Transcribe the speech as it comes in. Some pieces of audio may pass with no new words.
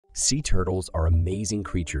Sea turtles are amazing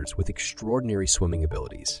creatures with extraordinary swimming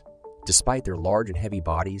abilities. Despite their large and heavy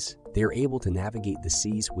bodies, they are able to navigate the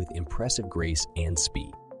seas with impressive grace and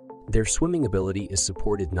speed. Their swimming ability is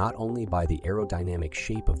supported not only by the aerodynamic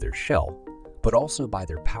shape of their shell, but also by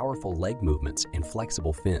their powerful leg movements and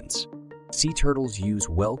flexible fins. Sea turtles use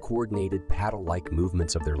well-coordinated paddle-like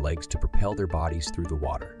movements of their legs to propel their bodies through the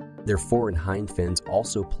water. Their fore and hind fins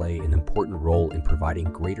also play an important role in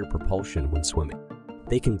providing greater propulsion when swimming.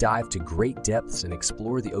 They can dive to great depths and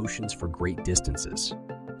explore the oceans for great distances.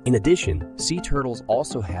 In addition, sea turtles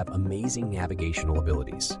also have amazing navigational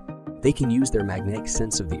abilities. They can use their magnetic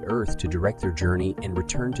sense of the earth to direct their journey and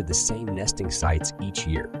return to the same nesting sites each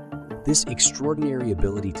year. This extraordinary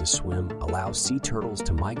ability to swim allows sea turtles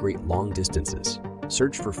to migrate long distances,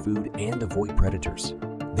 search for food, and avoid predators.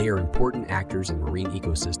 They are important actors in marine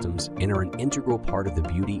ecosystems and are an integral part of the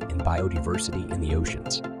beauty and biodiversity in the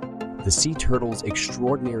oceans. The sea turtle's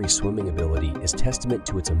extraordinary swimming ability is testament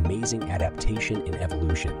to its amazing adaptation and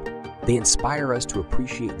evolution. They inspire us to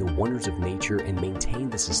appreciate the wonders of nature and maintain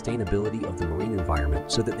the sustainability of the marine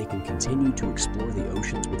environment so that they can continue to explore the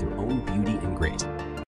oceans with their own beauty and grace.